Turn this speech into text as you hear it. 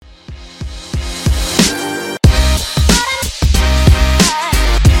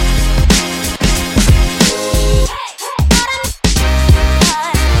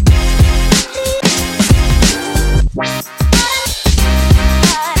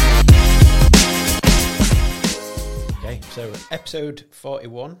So, episode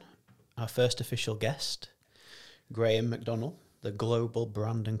 41, our first official guest, Graham McDonnell, the Global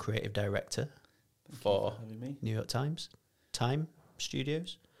Brand and Creative Director for having me. New York Times, Time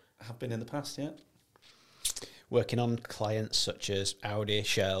Studios. I have been in the past, yeah. Working on clients such as Audi,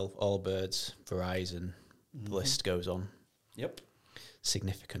 Shell, Allbirds, Verizon, the list goes on. Yep.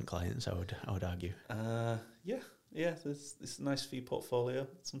 Significant clients, I would argue. Yeah, it's a nice fee portfolio.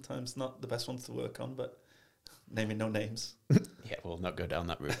 Sometimes not the best ones to work on, but naming no names. Yeah, we'll not go down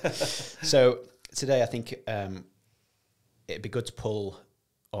that route. So today I think it'd be good to pull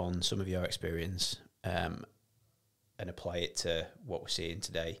on some of your experience and apply it to what we're seeing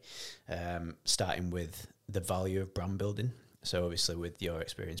today, starting with the value of brand building. So obviously with your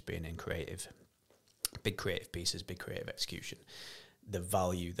experience being in creative, big creative pieces, big creative execution, the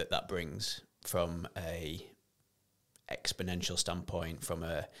value that brings from a exponential standpoint, from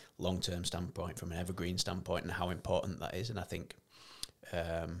a long-term standpoint, from an evergreen standpoint, and how important that is. And I think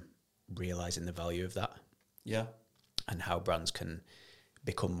realising the value of that, Yeah. and how brands can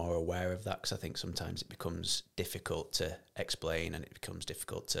become more aware of that, because I think sometimes it becomes difficult to explain and it becomes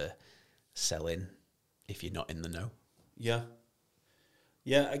difficult to sell in if you're not in the know. Yeah.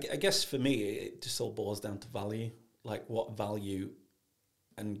 Yeah, I guess for me, it just all boils down to value. Like what value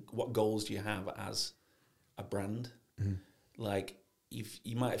and what goals do you have as a brand? Mm-hmm. Like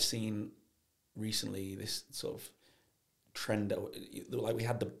you might have seen recently this sort of trend, like we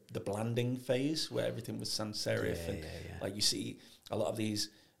had the blanding phase where everything was sans serif, like you see a lot of these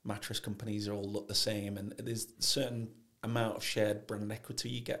mattress companies all look the same, and there's a certain amount of shared brand equity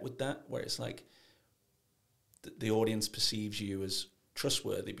you get with that, where it's like the audience perceives you as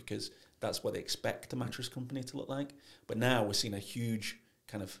trustworthy because that's what they expect a mattress company to look like. But now we're seeing a huge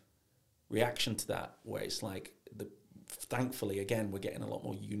kind of reaction to that, where it's like thankfully again we're getting a lot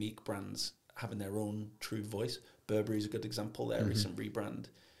more unique brands having their own true voice. Burberry is a good example. Their recent rebrand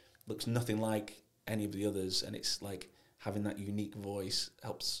looks nothing like any of the others, and it's like having that unique voice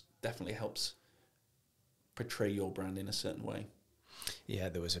definitely helps portray your brand in a certain way. Yeah,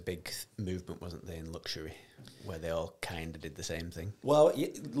 there was a big movement, wasn't there, in luxury, where they all kind of did the same thing. Well,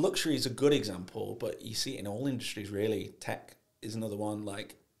 luxury is a good example, but you see it in all industries really. Tech is another one,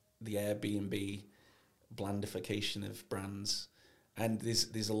 like the Airbnb blandification of brands. And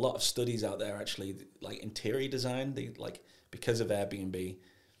there's a lot of studies out there actually, like interior design, because of Airbnb,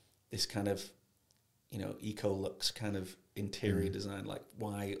 this kind of, eco-lux kind of interior design, like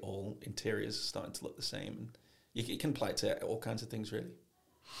why all interiors are starting to look the same. And you can apply it to all kinds of things, really.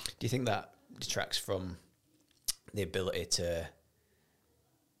 Do you think that detracts from the ability to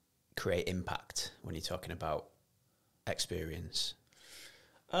create impact when you're talking about experience?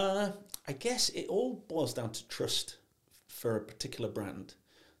 I guess it all boils down to trust for a particular brand.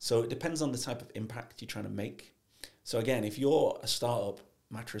 So it depends on the type of impact you're trying to make. So again, if you're a startup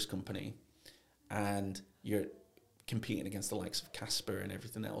mattress company and you're competing against the likes of Casper and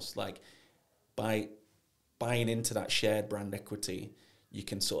everything else, like by buying into that shared brand equity, you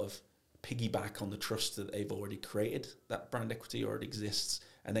can sort of piggyback on the trust that they've already created. That brand equity already exists,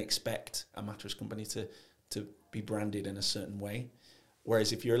 and they expect a mattress company to be branded in a certain way.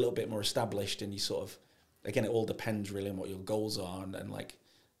 Whereas if you're a little bit more established and you sort of, again, it all depends really on what your goals are and like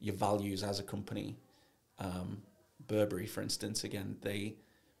your values as a company. Burberry, for instance, again,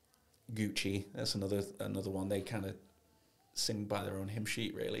 Gucci, that's another one. They kind of sing by their own hymn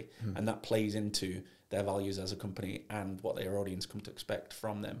sheet, really. And that plays into their values as a company and what their audience come to expect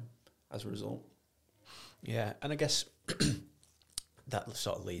from them as a result. Yeah, and I guess that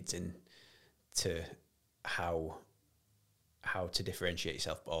sort of leads in to how to differentiate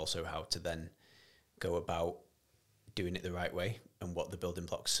yourself, but also how to then go about doing it the right way and what the building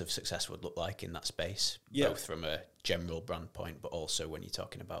blocks of success would look like in that space, both from a general brand point, but also when you're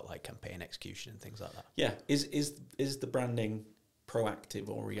talking about like campaign execution and things like that. Yeah. Is the branding proactive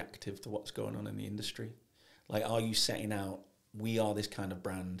or reactive to what's going on in the industry? Like, are you setting out, we are this kind of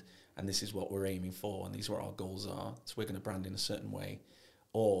brand and this is what we're aiming for and these are what our goals are, so we're going to brand in a certain way?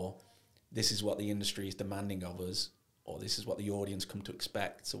 Or this is what the industry is demanding of us, or this is what the audience come to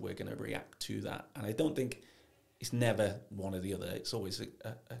expect, so we're going to react to that. And I don't think it's never one or the other. It's always a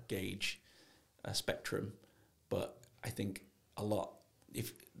gauge, a spectrum. But I think a lot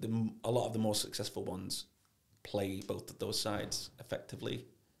of the more successful ones play both of those sides effectively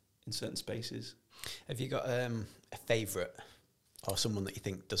in certain spaces. Have you got a favourite or someone that you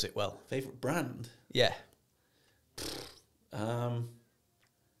think does it well? Favourite brand? Yeah.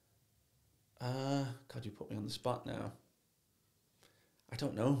 God, you put me on the spot now. I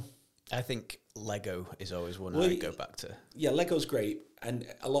don't know. I think Lego is always one I go back to. Yeah, Lego's great, and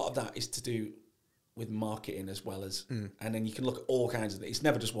a lot of that is to do with marketing as well as, and then you can look at all kinds of. It's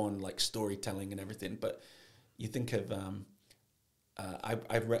never just one like storytelling and everything, but you think of.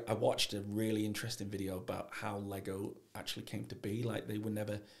 I watched a really interesting video about how Lego actually came to be. Like they were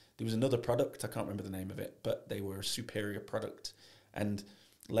never. There was another product, I can't remember the name of it, but they were a superior product, and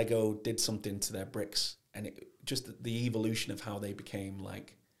Lego did something to their bricks, and it just the evolution of how they became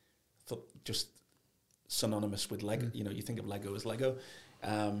like, just synonymous with Lego. You know, you think of Lego as Lego.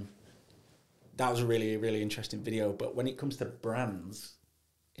 That was a really, really interesting video. But when it comes to brands,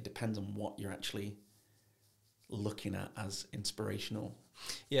 it depends on what you're actually looking at as inspirational.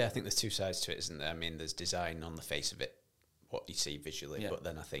 Yeah, I think there's two sides to it, isn't there? I mean, there's design on the face of it, what you see visually, but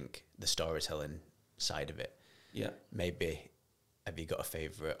then I think the storytelling side of it. Yeah. Maybe, have you got a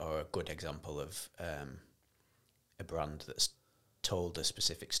favourite or a good example of a brand that's told a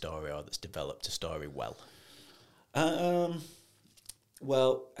specific story or that's developed a story well?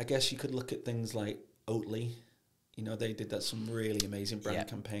 Well, I guess you could look at things like Oatly. You know, they did some really amazing brand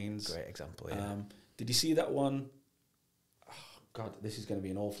campaigns. Great example, yeah. Did you see that one? Oh, God, this is going to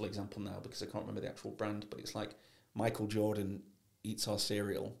be an awful example now because I can't remember the actual brand, but it's like Michael Jordan eats our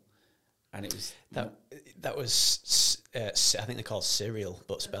cereal, and it was that was I think they're called cereal,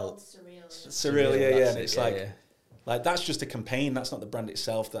 but spelled cereal. Yeah. And it's like that's just a campaign. That's not the brand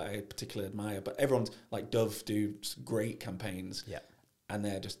itself that I particularly admire. But everyone's like Dove do great campaigns, and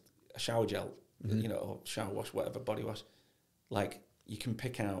they're just a shower gel, you know, or shower wash, whatever, body wash. Like you can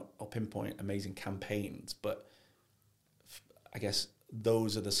pick out or pinpoint amazing campaigns, but I guess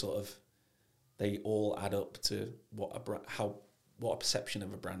those are the sort of, they all add up to what a perception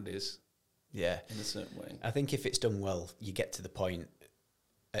of a brand is. Yeah, in a certain way. I think if it's done well, you get to the point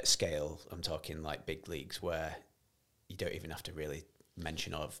at scale, I'm talking like big leagues, where you don't even have to really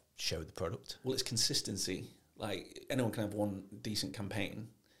mention or show the product. Well, it's consistency. Like anyone can have one decent campaign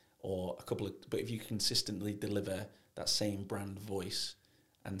or a couple of, but if you consistently deliver that same brand voice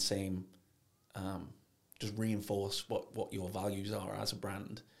and same, just reinforce what your values are as a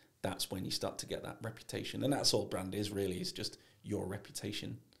brand, that's when you start to get that reputation. And that's all brand is really, is just your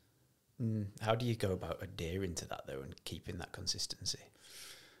reputation. How do you go about adhering to that though and keeping that consistency?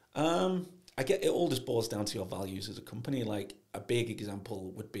 I get it all just boils down to your values as a company. Like a big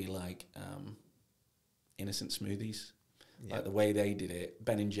example would be like Innocent Smoothies, like the way they did it.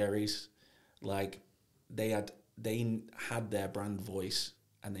 Ben and Jerry's, like they had their brand voice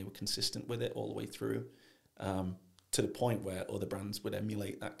and they were consistent with it all the way through, to the point where other brands would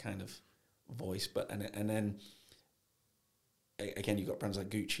emulate that kind of voice. But and then again, you've got brands like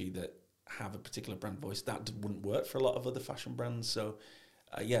Gucci that have a particular brand voice that wouldn't work for a lot of other fashion brands. So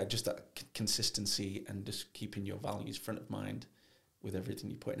just that consistency and just keeping your values front of mind with everything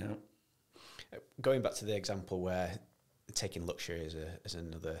you're putting out. Going back to the example where taking luxury as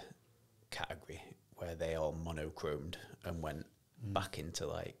another category, where they all monochromed and went back into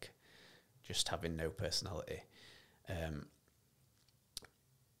like just having no personality.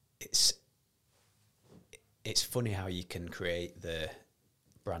 It's funny how you can create the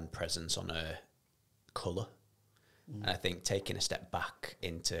brand presence on a colour. And I think taking a step back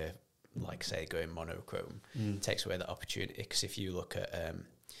into, like, say, going monochrome takes away that opportunity. Because if you look at,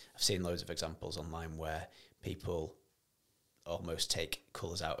 I've seen loads of examples online where people almost take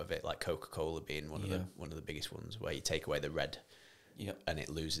colours out of it, like Coca-Cola being one of the biggest ones, where you take away the red, and it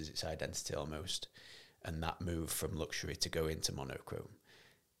loses its identity almost. And that move from luxury to go into monochrome,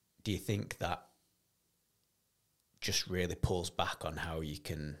 do you think that just really pulls back on how you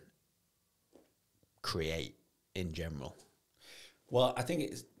can create in general? Well, I think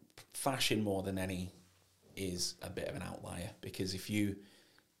it's fashion more than any is a bit of an outlier, because if you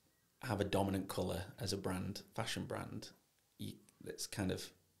have a dominant colour as a brand, fashion brand, it's kind of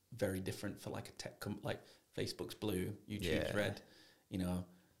very different for like a tech like Facebook's blue, YouTube's red, you know,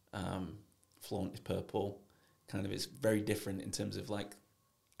 Flaunt is purple. Kind of, it's very different in terms of like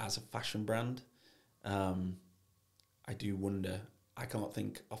as a fashion brand. I do wonder, I can't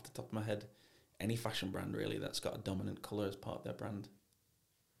think off the top of my head any fashion brand really that's got a dominant colour as part of their brand.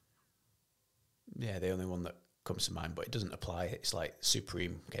 Yeah, the only one that comes to mind, but it doesn't apply. It's like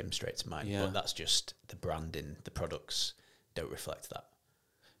Supreme came straight to mind, but that's just the branding. The products don't reflect that.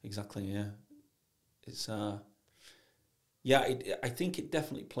 Exactly, yeah. It's, I think it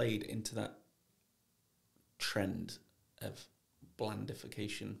definitely played into that trend of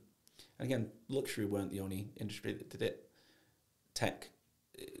blandification. And again, luxury weren't the only industry that did it. Tech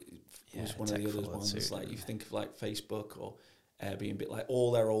was one of the other ones. Like you think of like Facebook or Airbnb, like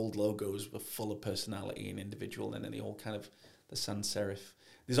all their old logos were full of personality and individual, and then they all kind of the sans serif.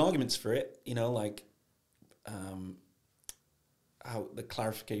 There's arguments for it, you know, like how the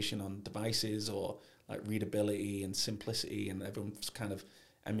clarification on devices or like readability and simplicity, and everyone's kind of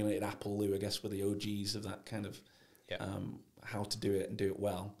emulated Apple, who I guess were the OGs of that kind of how to do it and do it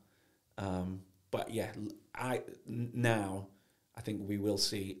well. But yeah, now I think we will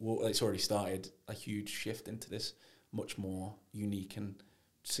see. Well, it's already started a huge shift into this, much more unique, and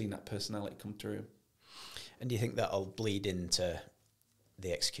seeing that personality come through. And do you think that'll bleed into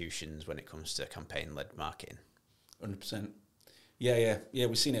the executions when it comes to campaign-led marketing? 100%. Yeah.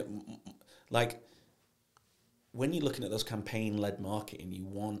 We've seen it. Like when you're looking at those campaign-led marketing, you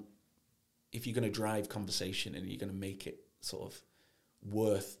want, if you're going to drive conversation and you're going to make it sort of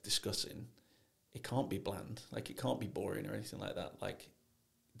worth discussing, it can't be bland. Like it can't be boring or anything like that. Like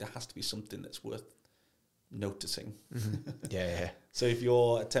there has to be something that's worth noticing. Mm-hmm. Yeah. So if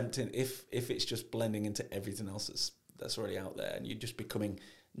you're attempting, if it's just blending into everything else that's already out there, and you're just becoming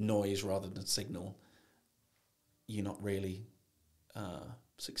noise rather than signal, you're not really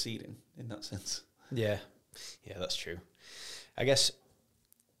succeeding in that sense. Yeah, that's true. I guess,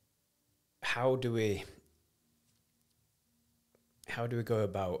 how do we go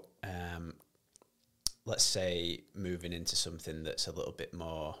about, let's say, moving into something that's a little bit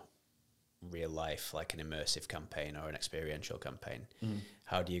more real life, like an immersive campaign or an experiential campaign?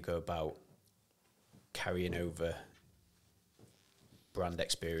 How do you go about carrying over brand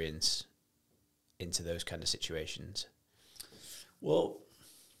experience into those kind of situations? Well,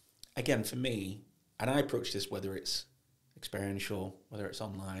 again, for me, and I approach this whether it's experiential, whether it's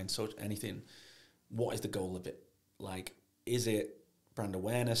online, so anything, what is the goal of it? Like, is it brand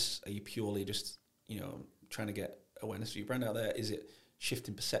awareness? Are you purely just, trying to get awareness of your brand out there? Is it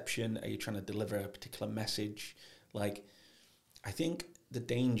shifting perception? Are you trying to deliver a particular message? Like, I think the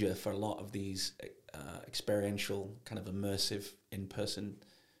danger for a lot of these experiential, kind of immersive, in-person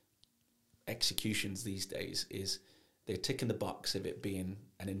executions these days is they're ticking the box of it being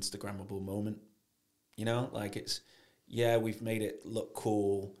an Instagrammable moment. Like we've made it look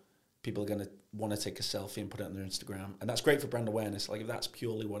cool. People are going to want to take a selfie and put it on their Instagram. And that's great for brand awareness. Like if that's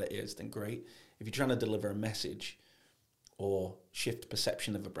purely what it is, then great. If you're trying to deliver a message or shift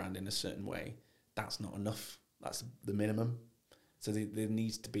perception of a brand in a certain way, that's not enough. That's the minimum. So there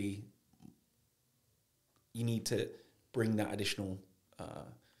needs to be, you need to bring that additional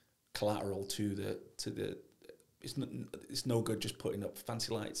collateral to the. It's no good just putting up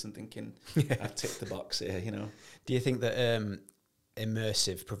fancy lights and thinking I've ticked the box here. Do you think that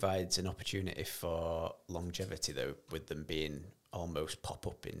immersive provides an opportunity for longevity though, with them being almost pop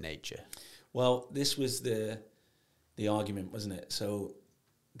up in nature? Well, this was the argument, wasn't it? So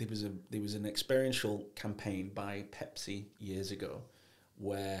there was an experiential campaign by Pepsi years ago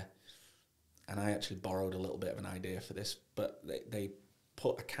where, and I actually borrowed a little bit of an idea for this, but they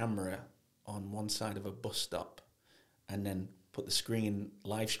put a camera on one side of a bus stop and then put the screen,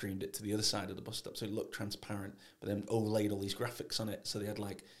 live streamed it to the other side of the bus stop so it looked transparent, but then overlaid all these graphics on it. So they had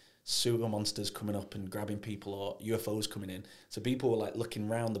like sewer monsters coming up and grabbing people, or UFOs coming in. So people were like looking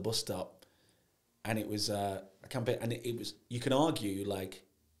round the bus stop, and it was a campaign, and it was, you can argue like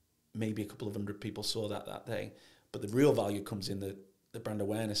maybe a couple of hundred people saw that day, but the real value comes in the brand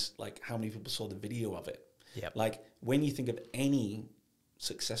awareness, like how many people saw the video of it. Yep. Like when you think of any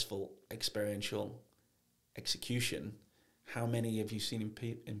successful experiential execution, how many have you seen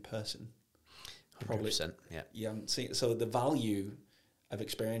in person? 100%, Probably. yeah. You haven't seen it. So the value of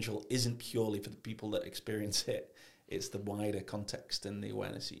experiential isn't purely for the people that experience it. It's the wider context and the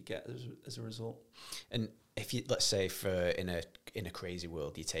awareness that you get as a result. And if you, let's say, in a crazy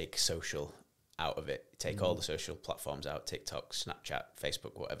world, you take social out of it, take all the social platforms out, TikTok, Snapchat,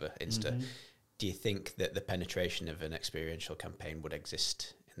 Facebook, whatever, Insta. Do you think that the penetration of an experiential campaign would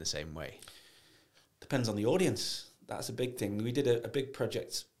exist in the same way? Depends on the audience. That's a big thing. We did a big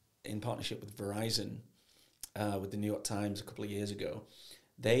project in partnership with Verizon, with the New York Times a couple of years ago.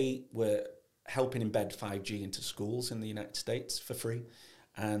 They were helping embed 5G into schools in the United States for free.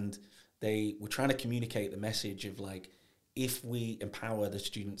 And they were trying to communicate the message of like, if we empower the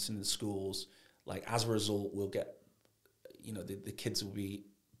students in the schools, like as a result, we'll get, the kids will be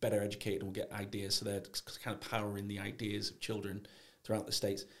better educated and will get ideas. So they're kind of powering the ideas of children throughout the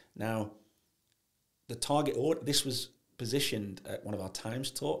States. Now, the target this was positioned at one of our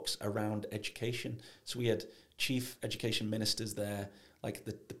Times talks around education. So we had chief education ministers there, like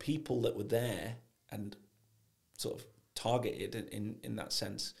the people that were there and sort of targeted in that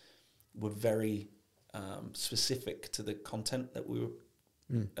sense were very specific to the content that we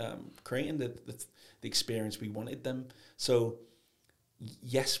were creating, the experience we wanted them. So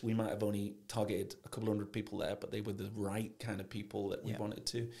yes, we might have only targeted a couple of hundred people there, but they were the right kind of people that we wanted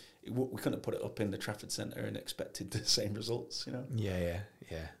to. We couldn't have put it up in the Trafford Centre and expected the same results, you know? Yeah.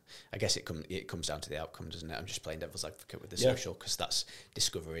 I guess it comes down to the outcome, doesn't it? I'm just playing devil's advocate with the social, because that's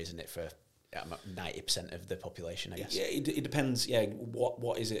discovery, isn't it, for 90% of the population, I guess. Yeah, it depends. Yeah,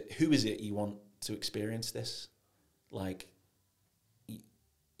 what is it? Who is it you want to experience this? Like,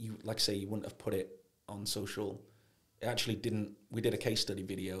 you like I say, you wouldn't have put it on social. It actually didn't. We did a case study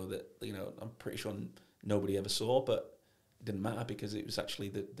video that, you know, I'm pretty sure nobody ever saw, but it didn't matter because it was actually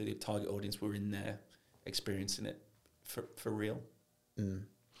the target audience were in there experiencing it for real. Mm.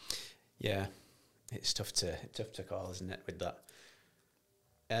 Yeah, it's tough to call, isn't it, with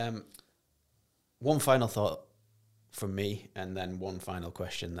that. One final thought from me, and then one final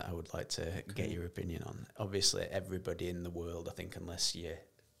question that I would like to get your opinion on. Obviously, everybody in the world, I think, unless you're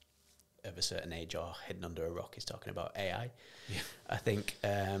of a certain age or hidden under a rock, is talking about AI. Yeah. I think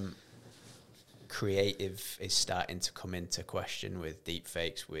creative is starting to come into question with deep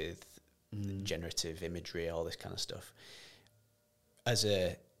fakes, with generative imagery, all this kind of stuff. As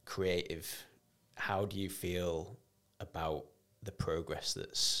a creative, how do you feel about the progress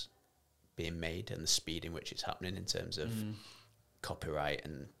that's being made and the speed in which it's happening in terms of copyright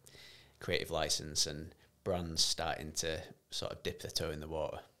and creative license and brands starting to sort of dip their toe in the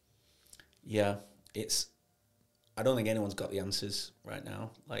water? Yeah, I don't think anyone's got the answers right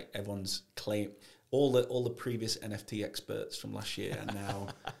now. Like, everyone's all the previous NFT experts from last year are now,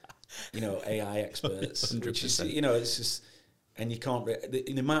 you know, AI experts. 100%. Which is, you know, it's just, and you can't.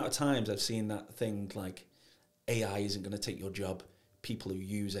 The amount of times I've seen that thing like, AI isn't going to take your job. People who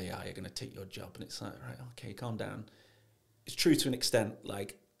use AI are going to take your job, and it's like, right, okay, calm down. It's true to an extent.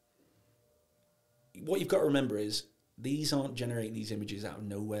 Like, what you've got to remember is these aren't generating these images out of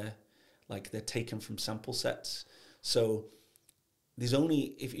nowhere. Like, they're taken from sample sets. So there's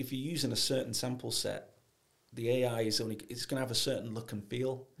only, if you're using a certain sample set, the AI it's going to have a certain look and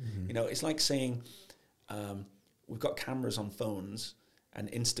feel. Mm-hmm. You know, it's like saying we've got cameras on phones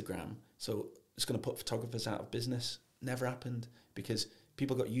and Instagram, so it's going to put photographers out of business. Never happened, because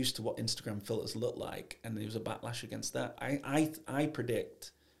people got used to what Instagram filters look like, and there was a backlash against that. I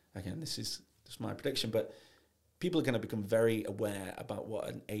predict, again, this is just my prediction, but people are going to become very aware about what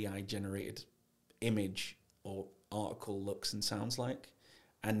an AI-generated image or article looks and sounds like,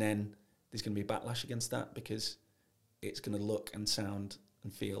 and then there's going to be backlash against that because it's going to look and sound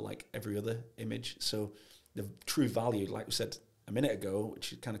and feel like every other image. So the true value, like we said a minute ago,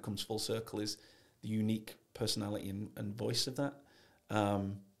 which kind of comes full circle, is the unique personality and voice of that.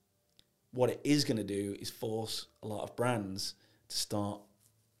 What it is going to do is force a lot of brands to start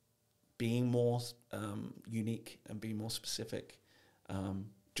being more unique and being more specific,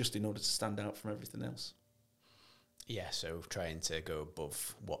 just in order to stand out from everything else. Yeah, so trying to go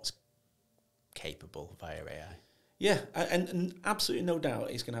above what's capable via AI. Yeah, and absolutely no doubt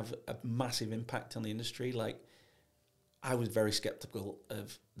it's going to have a massive impact on the industry. Like, I was very skeptical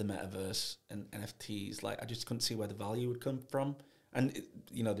of the metaverse and NFTs. Like, I just couldn't see where the value would come from. And,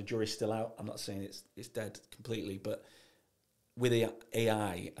 you know, the jury's still out. I'm not saying it's dead completely, but with AI,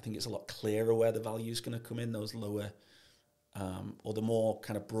 I think it's a lot clearer where the value is going to come in, those lower or the more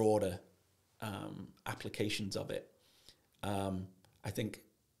kind of broader applications of it. I think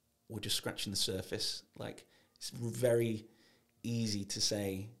we're just scratching the surface. Like, it's very easy to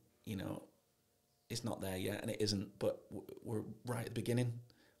say, you know, it's not there yet, and it isn't, but we're right at the beginning.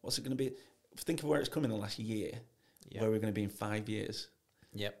 What's it going to be? Think of where it's come in the last year, where we're going to be in 5 years.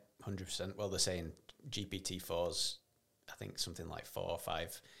 Yep, 100%. Well, they're saying GPT-4's, I think, something like 4 or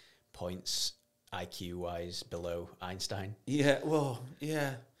 5 points IQ-wise below Einstein. Yeah, well,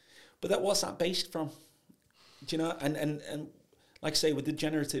 yeah. But what's that based from? Do you know? And like I say, with the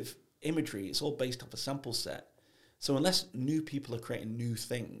generative imagery, it's all based off a sample set. So unless new people are creating new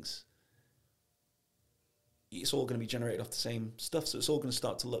things, it's all going to be generated off the same stuff. So it's all going to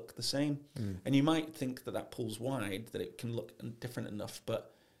start to look the same. And you might think that pulls wide, that it can look different enough.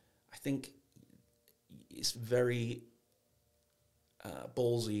 But I think it's very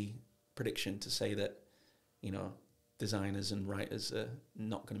ballsy prediction to say that, you know, designers and writers are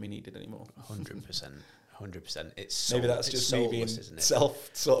not going to be needed anymore. 100%. 100%. It's maybe that's just me being self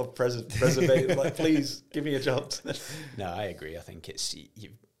sort of preservation. Like, please give me a job. No, I agree. I think it's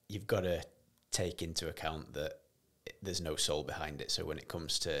you've got to take into account that there's no soul behind it. So when it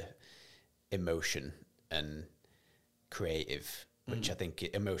comes to emotion and creative, which I think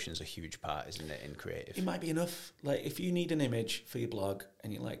emotion's a huge part, isn't it, in creative? It might be enough. Like, if you need an image for your blog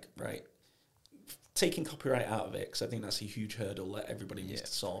and you're like, right, taking copyright out of it, because I think that's a huge hurdle that everybody needs to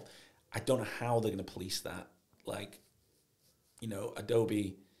solve. I don't know how they're going to police that. Like,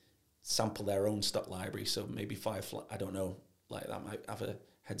 Adobe sample their own stock library, so maybe Firefly, I don't know, like that might have a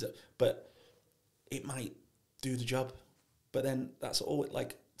heads up, but it might do the job. But then that's all,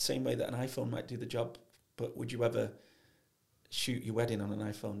 like, same way that an iPhone might do the job, but would you ever shoot your wedding on an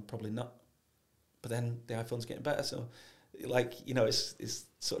iPhone? Probably not. But then the iPhone's getting better, so like, it's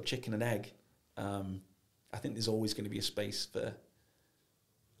sort of chicken and egg. I think there's always going to be a space for,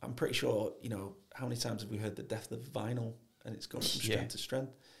 I'm pretty sure, how many times have we heard the death of vinyl, and it's going from strength to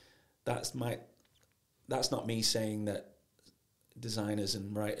strength? That's not me saying that designers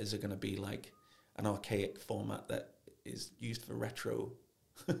and writers are going to be like an archaic format that is used for retro.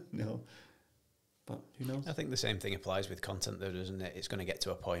 No, but who knows? I think the same thing applies with content, though, doesn't it? It's going to get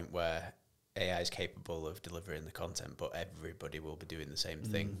to a point where AI is capable of delivering the content, but everybody will be doing the same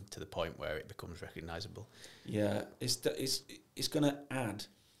thing to the point where it becomes recognizable. Yeah, it's going to add.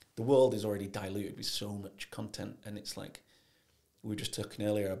 The world is already diluted with so much content, and it's like we were just talking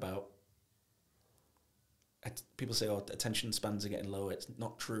earlier about. People say, "Oh, attention spans are getting lower." It's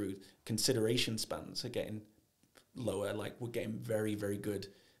not true. Consideration spans are getting lower. Like, we're getting very, very good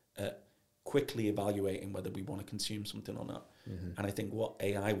at quickly evaluating whether we want to consume something or not. Mm-hmm. And I think what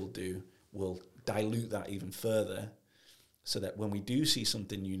AI will do will dilute that even further, so that when we do see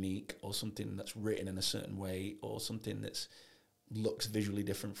something unique or something that's written in a certain way or something that's looks visually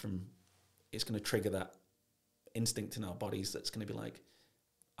different from, it's going to trigger that instinct in our bodies that's going to be like,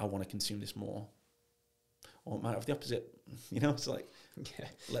 I want to consume this more. Or it might have the opposite. It's like,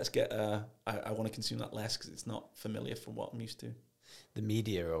 let's get, I want to consume that less because it's not familiar from what I'm used to. The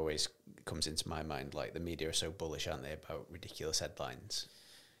media always comes into my mind. Like, the media are so bullish, aren't they, about ridiculous headlines?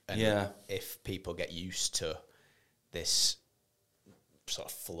 And if people get used to this sort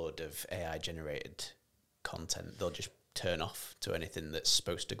of flood of AI-generated content, they'll just turn off to anything that's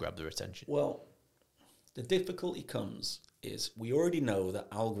supposed to grab their attention. Well, the difficulty comes is we already know that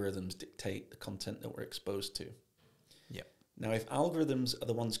algorithms dictate the content that we're exposed to. Yep. Now, if algorithms are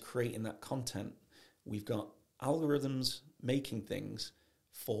the ones creating that content, we've got algorithms making things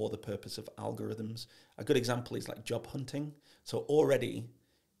for the purpose of algorithms. A good example is like job hunting. So already,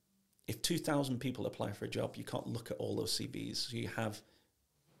 if 2,000 people apply for a job, you can't look at all those CVs. So you have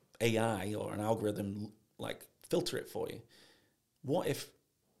AI or an algorithm like filter it for you. What if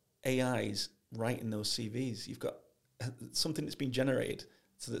AI is writing those CVs? You've got something that's been generated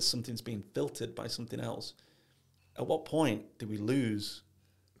so that something's been filtered by something else. At what point do we lose?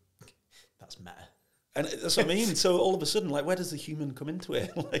 That's meta. And that's what I mean. So all of a sudden, like, where does the human come into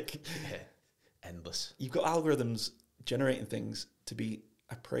it? Endless. You've got algorithms generating things to be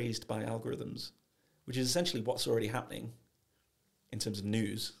appraised by algorithms, which is essentially what's already happening in terms of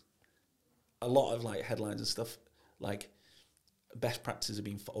news. A lot of like headlines and stuff, like best practices are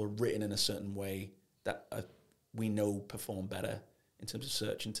being written in a certain way that we know perform better in terms of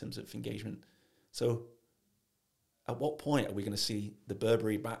search, in terms of engagement. So at what point are we going to see the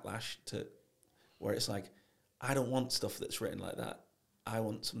Burberry backlash to where it's like, I don't want stuff that's written like that. I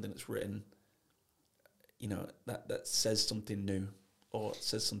want something that's written, that says something new or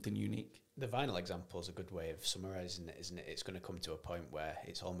says something unique. The vinyl example is a good way of summarising it, isn't it? It's going to come to a point where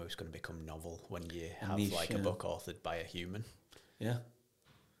it's almost going to become novel when you have a book authored by a human. Yeah.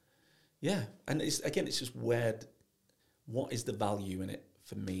 Yeah. And it's just weird. What is the value in it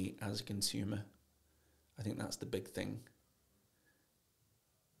for me as a consumer? I think that's the big thing.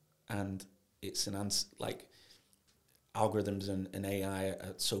 And it's an answer, like algorithms and AI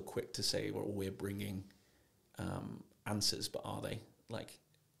are so quick to say, well, we're bringing answers, but are they? Like,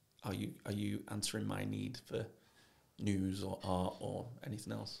 are you answering my need for news or art or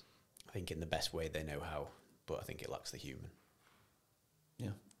anything else? I think in the best way they know how, but I think it lacks the human.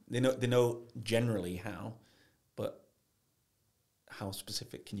 Yeah, they know generally how, but how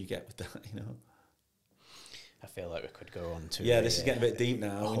specific can you get with that? I feel like we could go on to. Yeah, this is getting a bit deep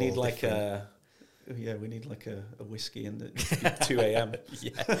now. We need like a whiskey and 2 a.m.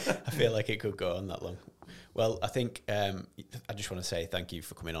 Yeah, I feel like it could go on that long. Well, I think I just want to say thank you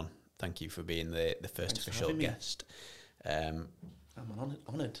for coming on. Thank you for being the first official guest. I'm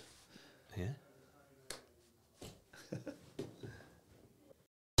honoured. Yeah.